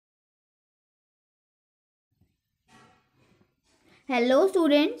Hello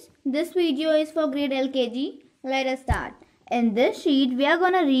students, this video is for grade LKG. Let us start. In this sheet, we are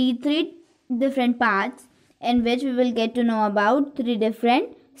going to read 3 different parts in which we will get to know about 3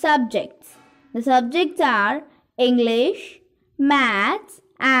 different subjects. The subjects are English, Maths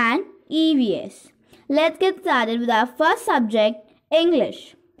and EVS. Let's get started with our first subject,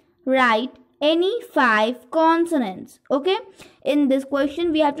 English. Write any 5 consonants. Okay, in this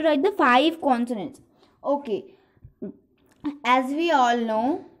question we have to write the 5 consonants. Okay. As we all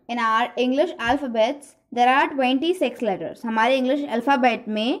know, in our English alphabets, there are 26 letters. हमारे English alphabet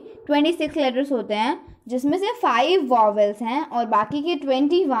में 26 letters होते हैं, जिसमें से 5 vowels हैं और बाकी के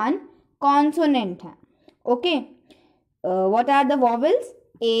 21 consonant हैं. Okay, what are the vowels?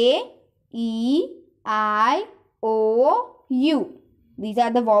 A, E, I, O, U. These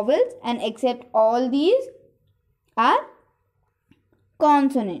are the vowels, and except all these are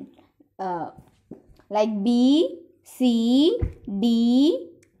consonant. Like B, C, D,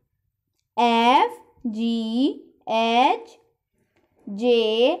 F, G, H,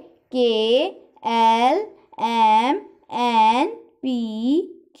 J, K, L, M, N,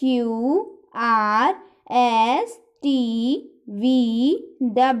 P, Q, R, S, T, V,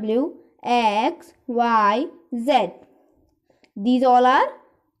 W, X, Y, Z. These all are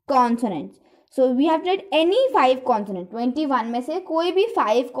consonants. So we have to write any 5 consonants. 21 में से कोई भी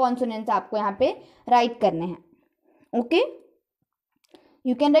 5 consonants आपको यहाँ पे write करने हैं. Okay,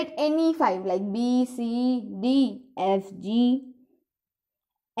 you can write any 5 like B, C, D, F, G,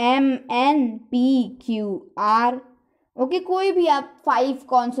 M, N, P, Q, R. Okay, कोई भी आप 5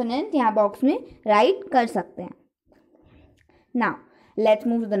 consonant यहाँ box में write कर सकते हैं. Now, let's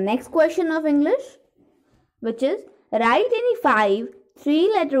move to the next question of English, which is write any 5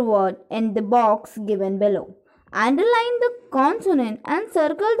 3-letter word in the box given below. Underline the consonant and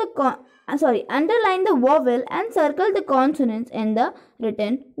circle the underline the vowel and circle the consonants in the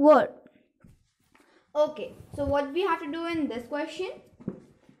written word. Okay, so what we have to do in this question?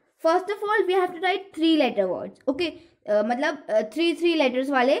 First of all, we have to write 3-letter words. Okay, मतलब 3 letters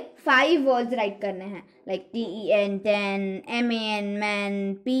वाले 5 words write करने हैं. Like TEN, ten, MAN,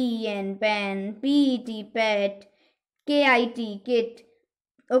 man, PEN, pen, PET, pet, KIT, kit.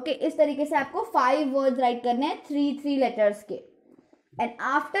 Okay, इस तरीके से आपको 5 words write करने हैं 3 letters के. And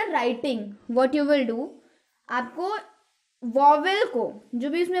after writing, what you will do, आपको vowel को, जो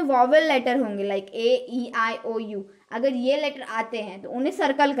भी उसमें vowel letter होंगे like A, E, I, O, U, अगर ये letter आते हैं तो उन्हें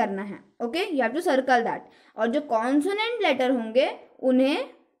circle करना है. Okay, you have to circle that. और जो consonant letter होंगे उन्हें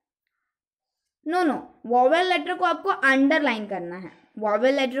vowel letter को आपको underline करना है.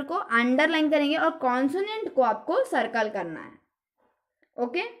 vowel letter को underline करेंगे और consonant को आपको circle करना है.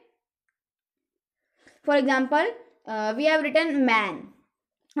 Okay, for example, we have written man.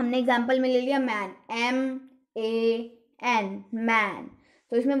 हमने example में ले लिया man, M-A-N, man.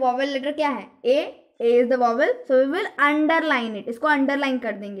 तो इसमें vowel letter क्या है? A is the vowel, so we will underline it. इसको underline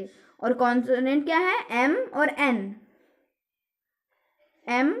कर देंगे. और consonant क्या है? M और N.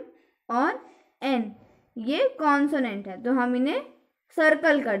 M और N ये consonant है, तो हम इन्हें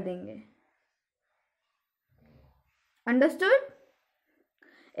circle कर देंगे. Understood?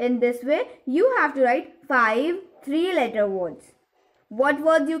 In this way, you have to write 5 3-letter words. What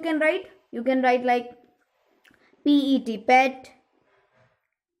words you can write? You can write like PET, pet,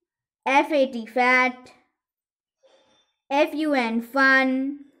 FAT, fat, FUN,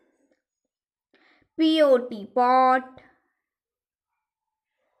 fun, POT, pot,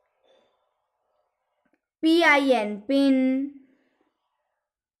 PIN, pin,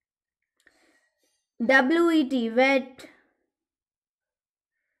 WET, wet,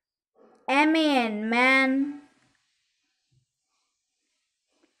 MAN, man,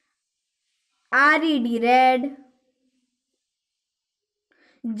 RED, red,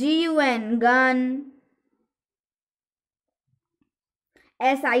 GUN, gun,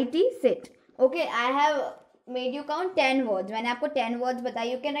 SIT, sit. Okay, I have made you count 10 words. मैंने आपको 10 words बताया.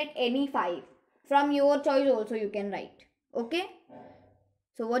 You can write any 5. From your choice also you can write. Okay.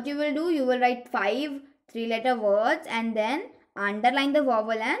 So what you will do? You will write 5 3-letter words and then underline the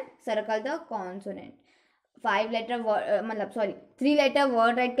vowel and circle the consonant. 3-letter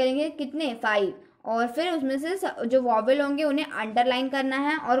word write करेंगे कितने 5 और फिर उसमें से जो vowel होंगे उन्हें underline करना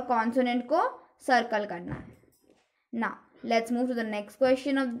है और consonant को circle करना है. Now let's move to the next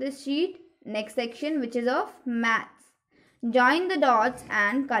question of this sheet, next section, which is of maths. Join the dots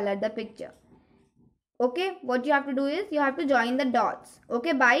and color the picture. Okay, what you have to do is you have to join the dots.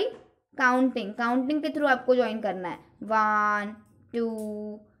 Okay, by counting के through आपको join करना है. 1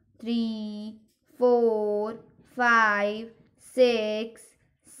 2 3 4 5 6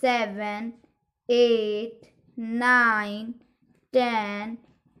 7 8 9 10,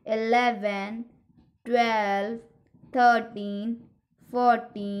 11, 12, 13,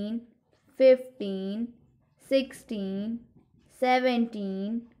 14, 15, 16,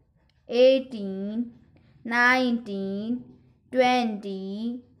 17, 18, 19,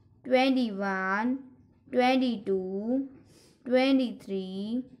 20, 21, 22,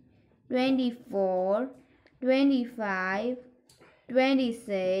 23, 24, 25,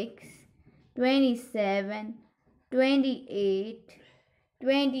 26, 27, 28,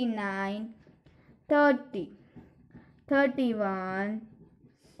 29, 30, 31,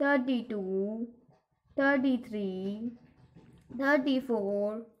 32, 33,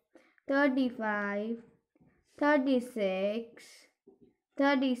 34, 35, 36,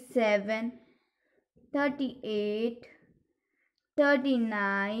 37, 38,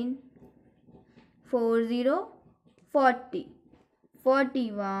 39, 40, 40,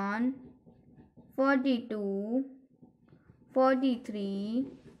 41, 42, 43,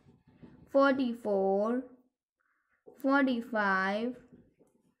 44, 45,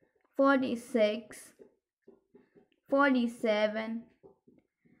 46, 47,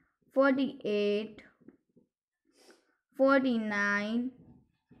 48, 49,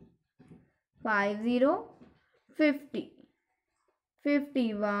 50, 50,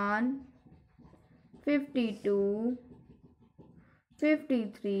 51, 52,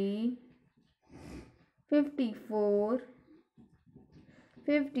 53, 54,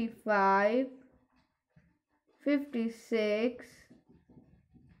 55, 56,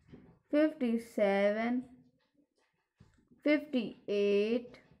 57,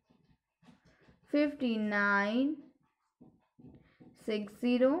 58, 59,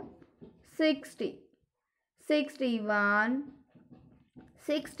 60, 60, 61,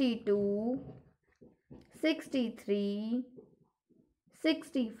 62, 63,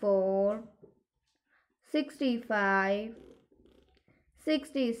 64, 65,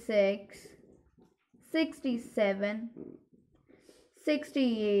 66, 67,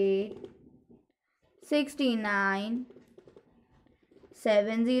 68, 69,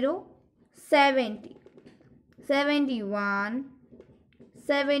 70, 70, 71,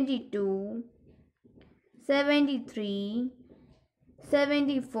 72, 73,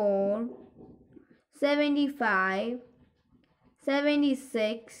 74, 75,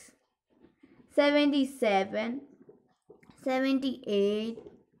 76, 77, 78,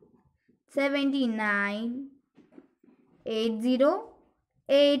 79, 80,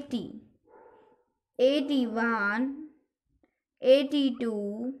 80, 81,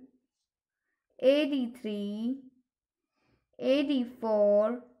 82, 83,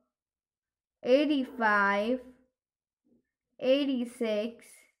 84, 85, 86,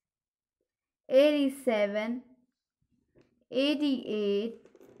 87, 88,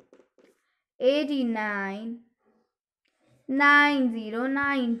 89, 90,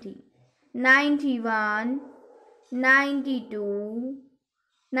 90, 91, 92,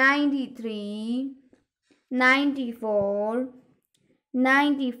 93, 94,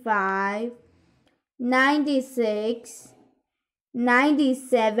 95, 96,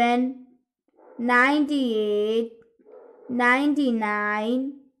 97, 98,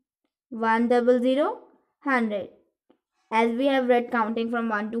 99, 100, 100. As we have read counting from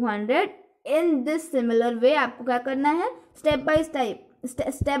 1 to 100, in this similar way आपको क्या करना है, step by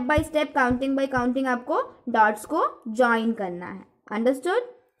step counting by counting आपको dots को join करना है. Understood?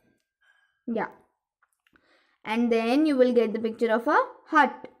 Yeah. And then you will get the picture of a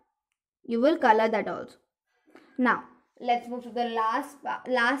hut. You will color that also. Now let's move to the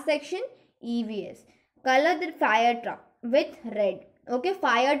last section, EVS. Color the fire truck with red. Okay,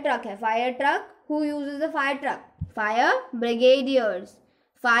 fire truck है. Fire truck. Who uses the fire truck? Fire brigadiers,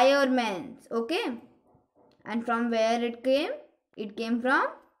 firemen. Okay. And from where it came? It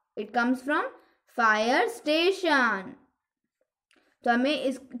comes from fire station. तो हमें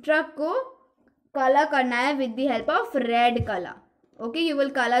इस truck को colour करना है with the help of red color. Okay, you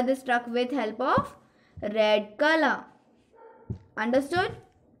will color this truck with help of red color. Understood?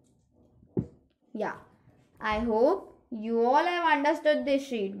 Yeah. I hope you all have understood this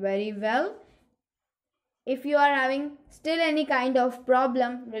sheet very well. If you are having still any kind of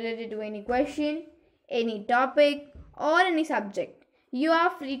problem related to any question, any topic or any subject, you are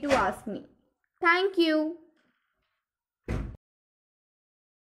free to ask me. Thank you.